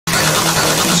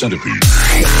centipede.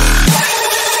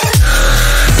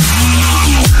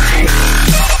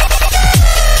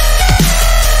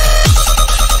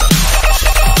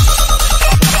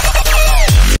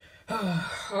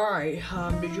 Alright,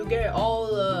 did you get all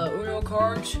the Uno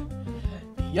cards?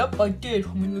 Yep, I did.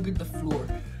 Let me look at the floor.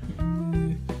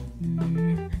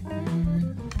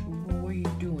 What are you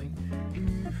doing?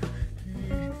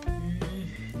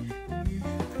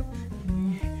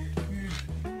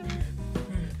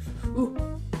 Ooh,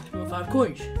 5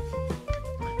 coins.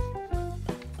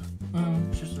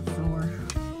 It's just the floor.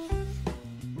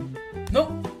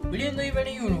 Nope, we didn't leave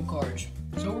any Uno cards,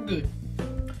 so we're good.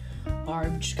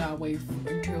 Alright, we just gotta wait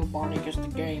until Barney gets the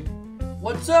game.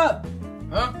 What's up?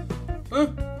 Huh?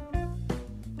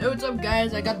 Hey, what's up,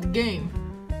 guys? I got the game.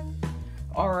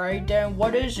 Alright, then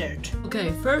what is it?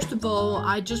 Okay, first of all,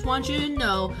 I just want you to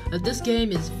know that this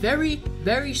game is very,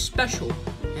 very special.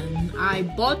 And I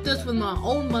bought this with my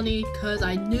own money because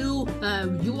I knew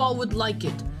that you all would like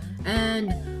it.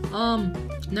 And,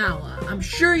 now, I'm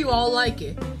sure you all like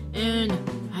it. And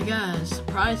I got a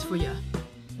surprise for you.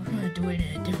 We're gonna do it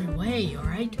in a different way,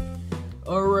 alright?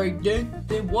 Alright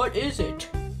then what is it?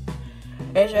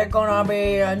 Is it gonna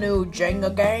be a new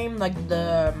Jenga game? Like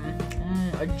a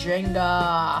Jenga...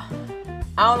 I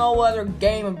don't know what other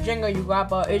game of Jenga you got,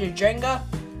 but is it Jenga?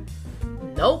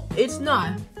 Nope, it's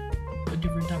not. A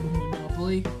different type of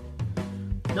Monopoly?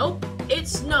 Nope,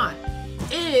 it's not.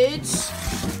 It's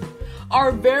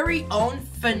our very own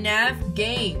FNAF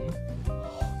game.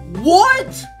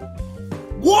 What?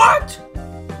 What?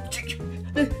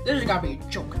 This has gotta be a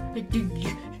joke.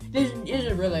 This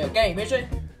isn't really a game, is it?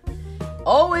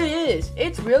 Oh, it is.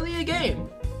 It's really a game.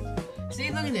 See,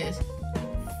 look at this.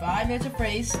 5 Nights at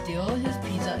Freddy's steal his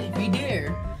pizza if he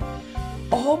dare.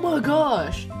 Oh my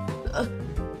gosh.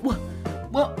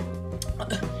 Well,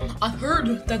 I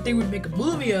heard that they would make a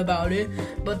movie about it,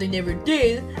 but they never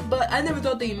did. But I never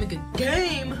thought they'd make a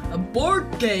game, a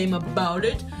board game about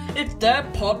it. It's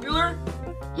that popular?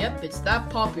 Yep, it's that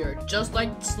popular, just like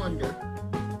Slender.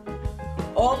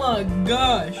 Oh my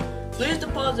gosh! Please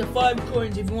deposit 5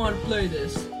 coins if you want to play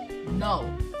this. No,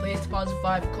 please deposit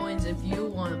 5 coins if you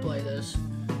want to play this.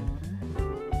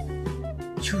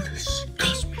 You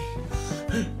disgust me.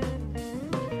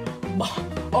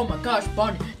 Oh my gosh,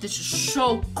 Bonnie, this is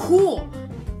so cool!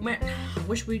 Man, I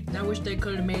wish they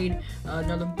could have made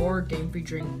another board game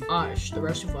featuring us, the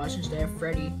rest of us, instead of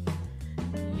Freddy.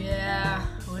 Yeah,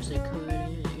 I wish they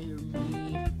could.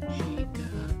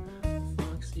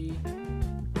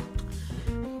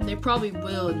 They probably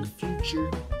will in the future.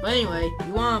 But anyway,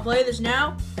 you want to play this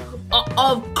now?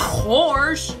 Of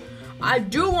course! I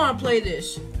do want to play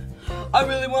this. I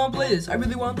really want to play this. I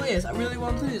really want to play this. I really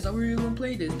want to play this. I really want to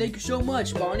play this. Thank you so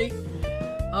much, Barney.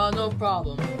 No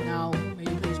problem. Now, may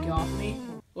you please get off me?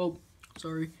 Oh,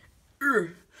 sorry.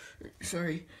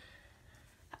 Sorry.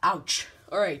 Ouch.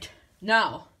 Alright.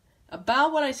 Now,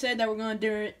 about what I said that we're going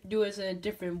to do this in a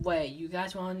different way. You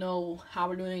guys want to know how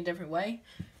we're doing it a different way?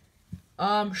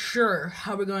 Sure.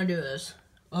 How we gonna do this?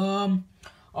 I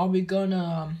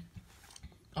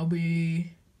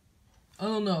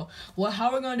don't know. Well,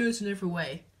 how we're gonna do this in a different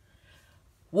way?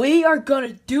 We are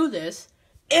gonna do this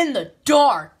in the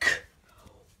dark.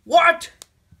 What?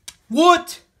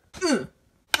 What?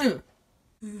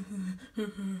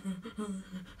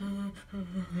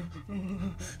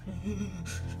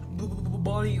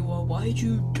 Bonnie, why did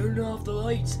you turn off the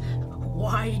lights?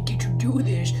 Why did you do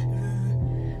this?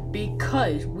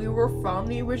 Because we were from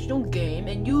the original game,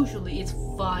 and usually it's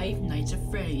 5 Nights at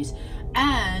Freddy's,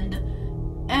 and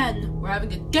we're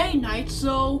having a day night,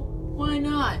 so why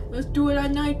not? Let's do it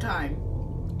at nighttime.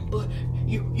 But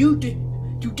you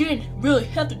didn't really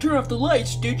have to turn off the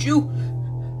lights, did you?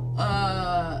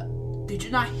 Did you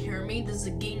not hear me? This is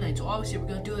a game night, so obviously we're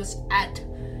gonna do this at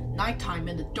nighttime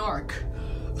in the dark.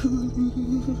 I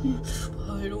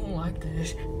don't like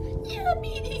this. Yeah,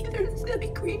 me neither. It's gonna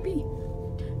be creepy.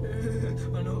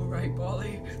 I know, right,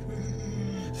 Polly?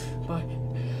 But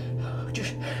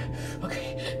just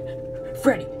okay,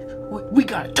 Freddy. We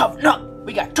gotta toughen up.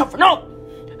 We gotta toughen up.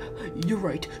 You're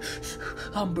right.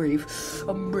 I'm brave.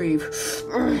 I'm brave.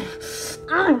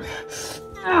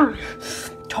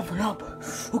 Toughen up.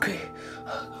 Okay,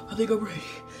 I think I'm ready.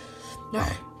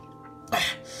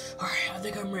 Alright, I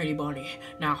think I'm ready, Bonnie.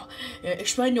 Now,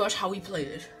 explain to us how we play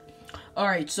this.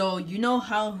 Alright, so you know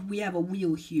how we have a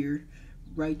wheel here,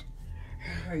 right?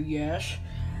 Yes.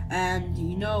 And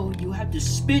you know you have to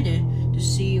spin it to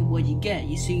see what you get.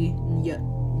 You see,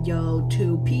 yellow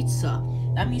 2 pizza.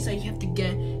 That means that you have to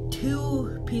get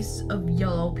 2 pieces of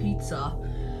yellow pizza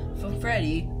from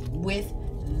Freddy with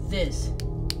this.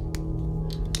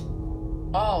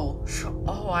 Oh,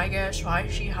 I guess I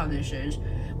see how this is.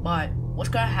 But what's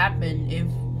gonna happen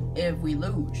if we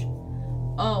lose?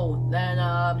 Oh, then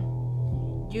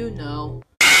you know.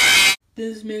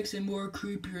 This makes it more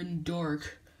creepier and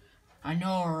dark. I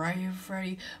know, right,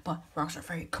 Freddy? But Rockstar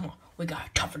Freddy, come on, we gotta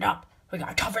toughen up. We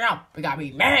gotta toughen up. We gotta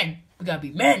be men. We gotta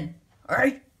be men. All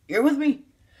right, you're with me.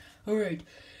 All right.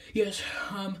 Yes.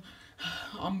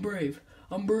 I'm brave.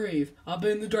 I'm brave. I've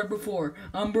been in the dark before.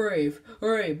 I'm brave. All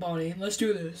right, Bonnie, let's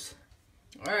do this.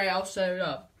 All right, I'll set it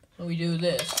up. So we do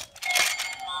this.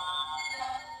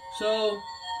 So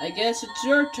I guess it's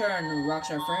your turn,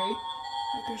 Rockstar Freddy.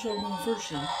 I guess I'll go first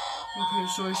then. Okay,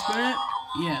 so I spin it.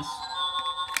 Yes.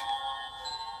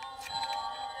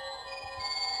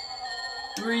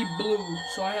 3 blue.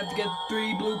 So I have to get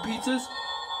 3 blue pizzas?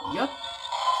 Yep.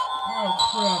 Oh,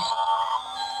 crap.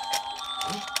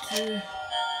 Okay.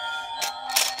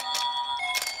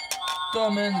 Oh,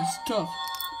 man, it's tough.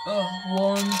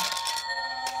 1.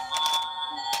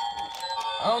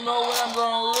 I don't know when I'm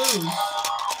gonna lose.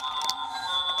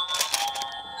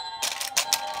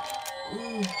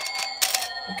 Ooh.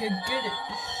 Okay, get it.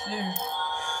 There.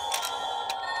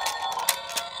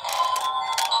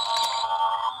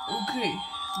 Okay,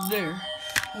 there.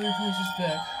 Let me place this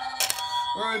back.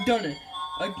 Alright, I've done it.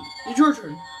 It's your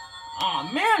turn. Aw,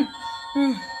 man!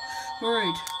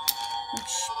 Alright.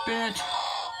 Let's spin it.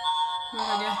 What did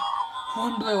I get?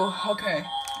 1 blue. Okay.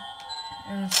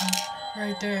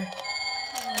 Right there.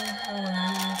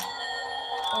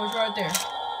 Oh, it's right there.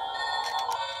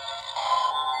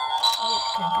 Oh,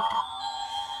 can't get there.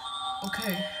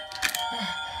 Okay.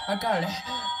 I got it.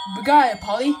 We got it,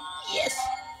 Polly. Yes!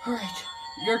 Alright.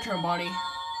 Your turn, Bonnie.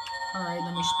 Alright,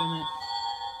 let me spin it.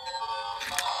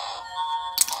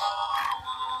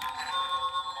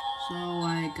 So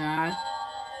I got,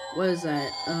 what is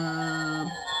that?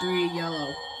 3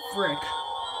 yellow. Frick.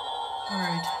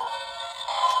 Alright.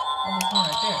 Oh, there's one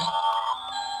right there.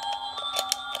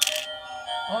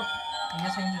 Oh, I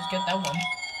guess I can just get that one.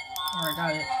 Alright,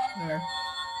 got it. There.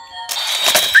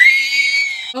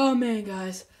 Oh man,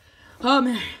 guys. Oh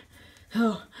man.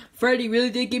 Oh, Freddy really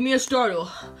did give me a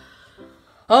startle.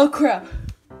 Oh crap.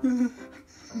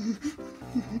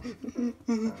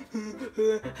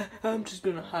 I'm just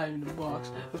gonna hide in the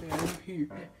box. Okay, I'm here.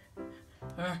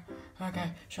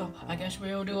 Okay, so I guess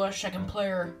we'll do a second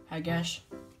player, I guess.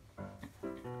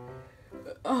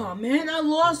 Oh man, I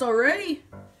lost already?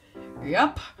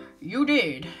 Yep, you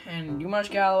did. And you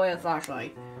must get out of the way of the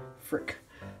flashlight. Frick.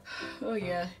 Oh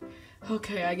yeah.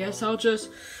 Okay, I guess I'll just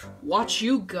watch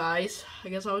you guys.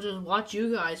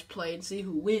 Play and see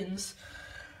who wins.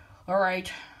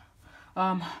 Alright.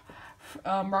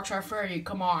 Rockstar Freddy,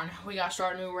 come on. We gotta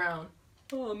start a new round.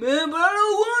 Oh man, but I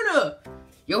don't wanna!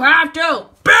 You have to!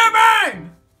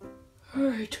 Bang!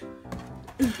 Alright.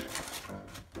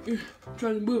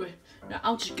 Try to move it. Now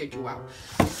I'll just get you out.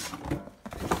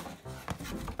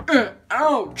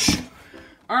 Ouch!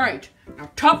 Alright, now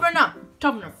toughen up.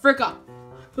 Toughen the frick up.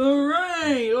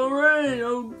 Alright,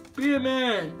 I'll be a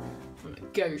man. I'm gonna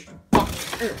get your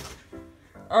fucking.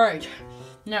 Alright,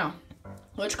 now,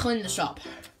 let's clean this up.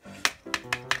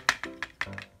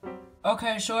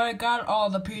 Okay, so I got all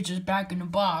the pizzas back in the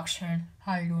box, and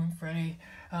how you doing, Freddy?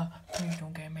 Please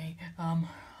don't get me.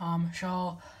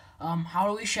 So, how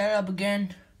do we set it up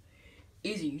again?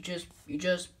 Easy, you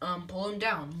just pull them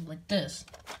down, like this.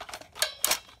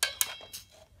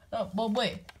 Oh, but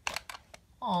wait.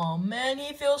 Oh man,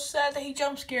 he feels sad that he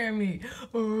jump scared me.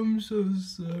 Oh, I'm so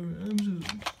sorry.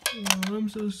 I'm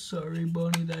so sorry,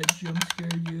 Bonnie, that I jump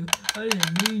scared you. I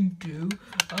didn't mean to.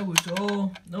 I was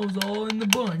all in the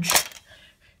bunch.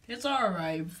 It's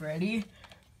alright, Freddy.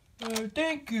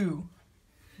 Thank you.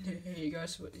 Hey, you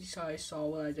guys saw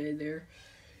what I did there?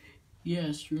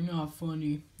 Yes, you're not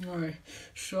funny. Alright,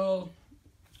 so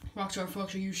Rockstar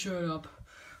Foxy, you shut up.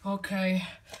 Okay.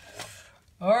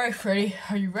 Alright, Freddy,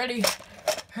 are you ready?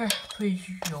 Please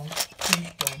don't kill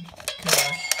us.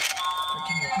 Or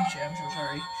take your pizza, I'm so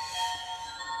sorry.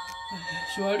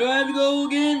 So why do I have to go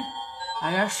again?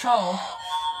 I guess so.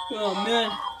 Oh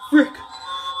man, frick.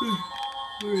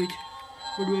 Alright,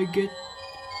 what do I get?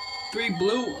 3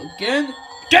 blue again?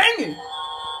 Dang it!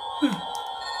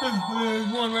 There's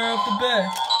one right off the bat.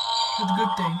 That's a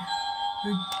good thing.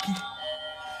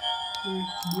 Okay.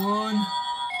 1.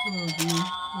 Oh dear.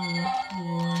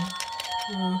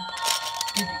 1.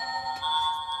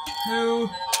 2.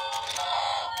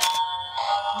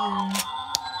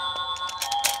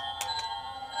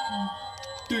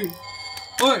 3.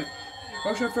 Alright.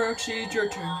 Rockstar Foxy, it's your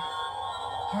turn.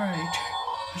 Alright.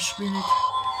 Let's spin it.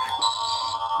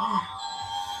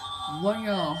 1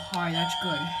 yellow. Alright, that's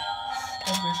good.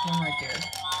 There's one right there.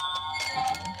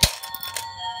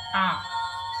 Ah.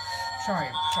 Sorry.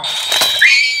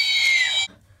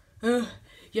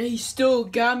 Yeah, he still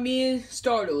got me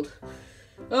startled.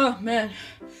 Oh, man.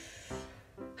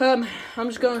 I'm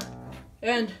just gonna...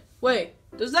 And, wait.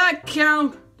 Does that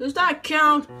count? Does that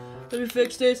count? Let me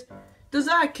fix this. Does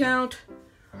that count?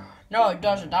 No, it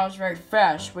doesn't. That was very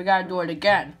fast. We gotta do it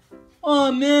again.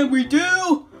 Oh, man, we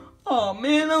do? Oh,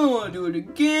 man, I don't want to do it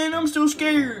again. I'm so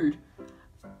scared.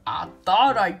 I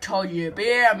thought I told you to be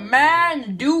a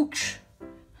man, Dukes.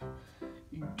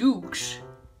 Dukes?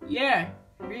 Yeah,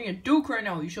 you're being a Duke right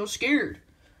now. You're so scared.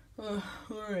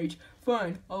 Alright,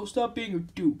 fine. I'll stop being a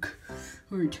Duke.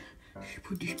 Alright,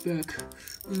 put this back.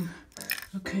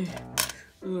 Okay.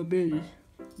 Oh, man.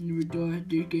 Never thought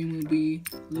this game would be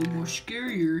a little more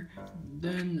scarier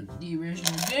than the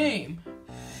original game.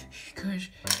 Because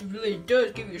it really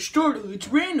does give you a startle. It's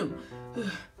random.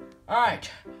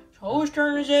 Alright, so whose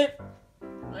turn is it?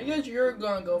 I guess you're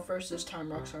gonna go first this time,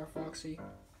 Rockstar Foxy.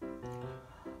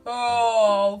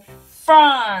 Oh,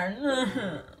 fine.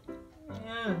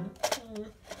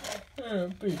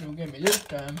 Please don't get me this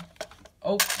time.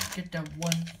 Oh, get that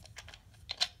one.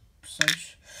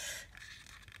 Precise.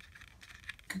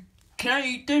 Can I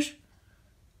eat this?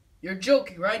 You're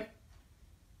joking, right?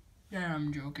 Yeah,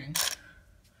 I'm joking.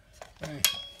 Alright.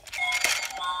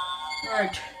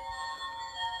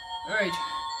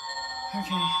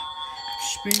 Okay.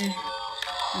 Spin it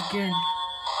again.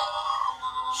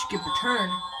 Skip a turn.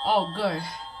 Oh, good.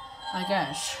 I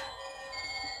guess.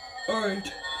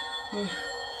 Alright. What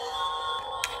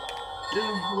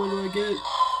do I get?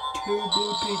 2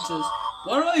 blue pizzas.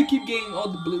 Why do I keep getting all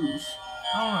the blues?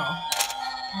 I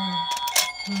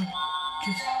don't know.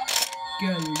 Just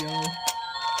gather, y'all.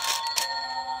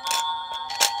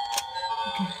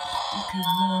 Okay,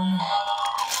 1.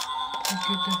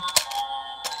 Get that.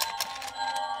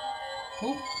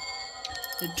 Oh,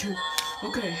 the 2.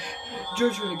 Okay,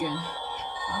 your turn again.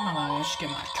 I'm not gonna skip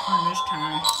my turn this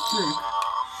time. Frick.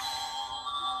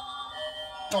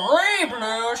 3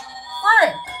 blues.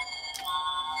 Frick.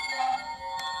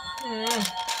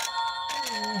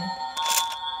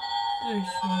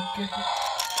 Please don't get it.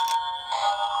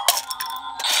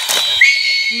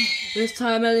 This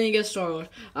time I didn't get startled.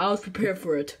 I was prepared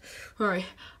for it. Alright,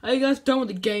 are you guys done with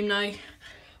the game night?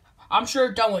 I'm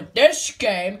sure done with this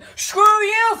game. Screw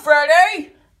you,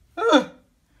 Freddy!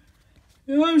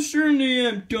 I'm certainly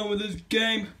am done with this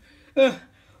game.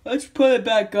 Let's put it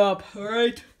back up,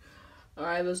 alright?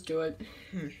 Alright, let's do it.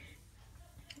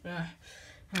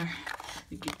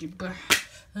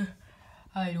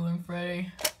 How you doing,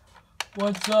 Freddy?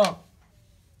 What's up?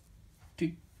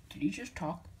 Did he just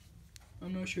talk?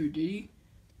 I'm not sure, did he?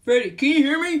 Freddy, can you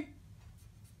hear me?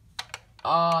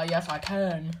 Yes I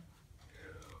can.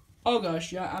 Oh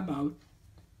gosh, yeah, I'm out.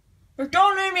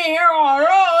 Don't leave me here all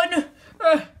alone!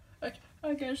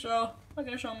 I guess I'll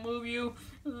move you.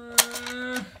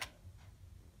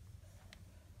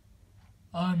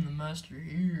 I'm the master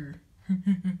here.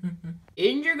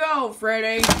 In you go,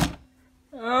 Freddy!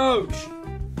 Ouch!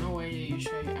 No way you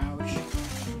say ouch.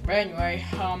 But anyway,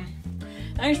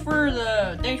 thanks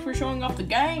for showing off the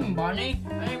game, Bonnie.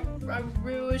 I'm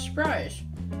really surprised.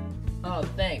 Oh,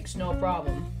 thanks, no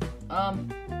problem.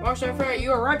 Rockstar Freddy,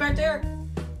 you are right back there?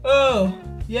 Oh,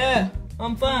 yeah,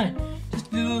 I'm fine.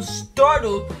 Just a little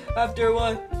startled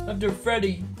after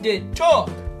Freddy did talk.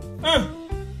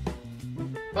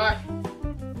 But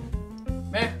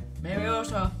maybe it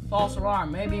was a false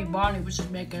alarm. Maybe Bonnie was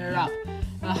just making it up.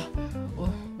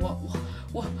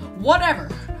 Whatever.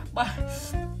 But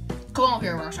come on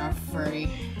here, Rockstar Freddy.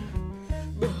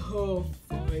 Oh,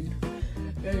 fine.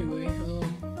 Anyway,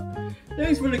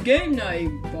 thanks for the game night,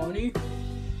 Bonnie.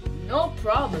 No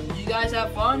problem. Did you guys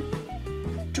have fun?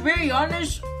 To be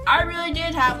honest, I really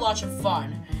did have lots of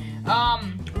fun.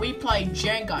 We played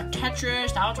Jenga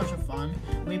Tetris. That was lots of fun.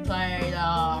 We played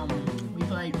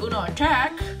Uno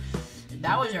Attack.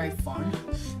 That was very fun.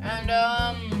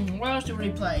 And what else did we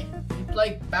play? We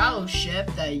played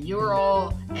Battleship that you were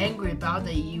all angry about,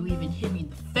 that you even hit me in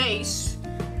the face.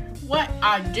 What?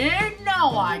 I did?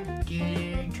 No, I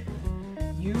didn't.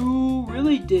 You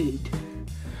really did.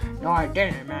 No, I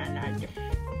didn't, man. I didn't.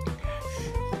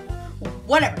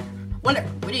 Whatever.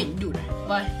 We didn't do that.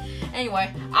 But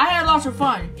anyway, I had lots of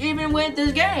fun, even with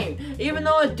this game. Even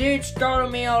though it did startle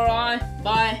me a lot.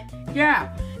 But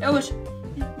yeah, it was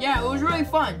really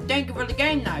fun. Thank you for the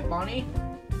game night, Bonnie.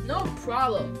 No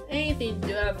problem. Anything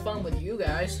to have fun with you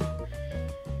guys.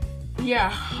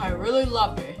 Yeah, I really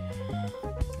loved it.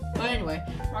 But anyway,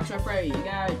 Rockstar Freddy, you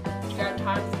got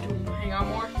time to hang out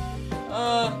more?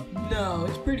 No,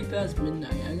 it's pretty past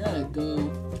midnight. I gotta go,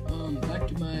 back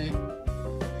to my...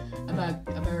 I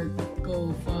better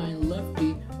go find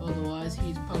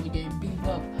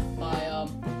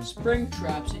spring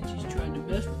trap since he's trying to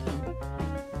mess with him.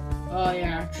 Oh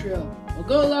yeah, true. Well,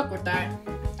 good luck with that.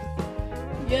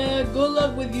 Yeah, good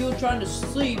luck with you trying to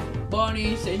sleep,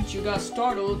 Bonnie, since you got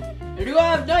startled. And you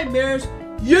have nightmares.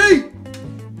 Yay!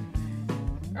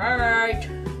 Alright.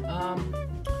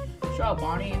 So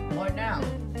Bonnie, what now?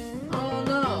 I don't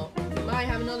know. We might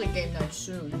have another game night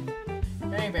soon.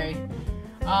 Maybe.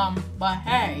 But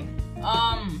hey,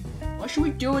 what should we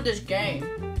do with this game?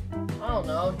 I don't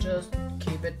know, just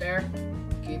keep it there.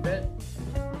 Keep it.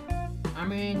 I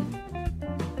mean,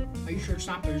 are you sure it's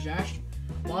not possessed?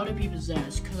 Why would it be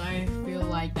possessed? Because I feel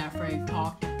like that Freddy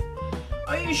talked.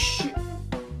 Are you sure?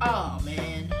 Oh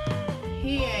man,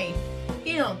 he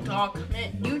don't talk.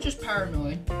 Man, you just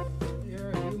paranoid.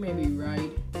 You may be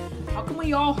right. How come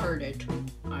we all heard it?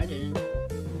 I didn't.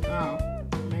 Oh,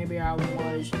 maybe I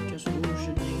was just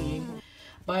hallucinating.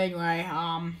 But anyway,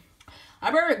 I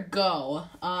better go.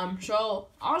 So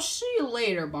I'll see you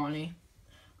later, Bonnie.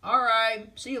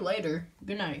 Alright, see you later.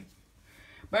 Good night.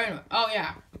 But anyway, oh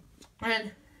yeah.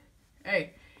 And,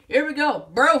 hey, here we go.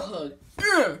 Bro hug.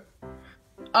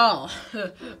 Oh,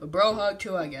 a bro hug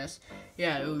too, I guess.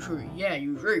 Yeah, it was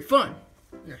very fun.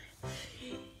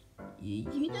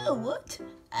 You know what?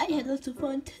 I had lots of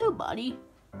fun too, buddy.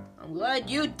 I'm glad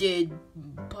you did,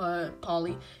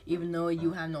 Polly, even though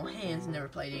you have no hands and never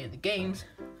played any of the games.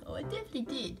 Oh, I definitely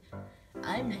did.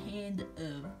 I'm the hand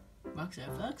of Foxy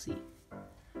Foxy.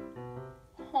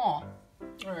 Huh.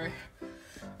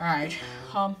 Alright.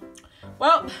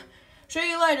 Well, see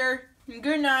you later.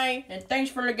 Good night, and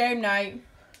thanks for the game night.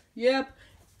 Yep,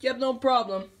 no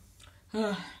problem.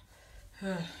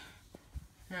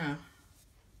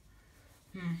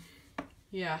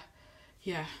 Yeah.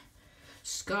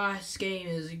 Scott's game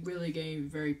is really getting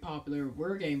very popular.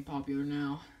 We're getting popular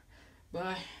now.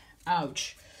 But,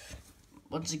 ouch.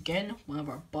 Once again, one of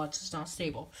our butts is not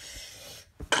stable.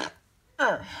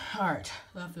 Alright,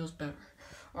 that feels better.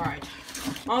 Alright,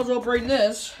 might as well bring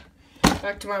this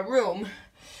back to my room.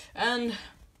 And,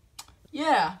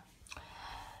 yeah.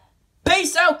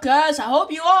 Peace out, guys. I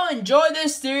hope you all enjoyed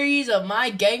this series of my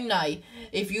game night.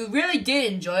 If you really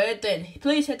did enjoy it, then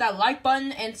please hit that like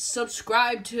button and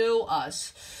subscribe to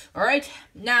us. Alright,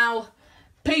 now,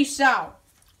 peace out.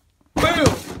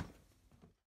 Boom!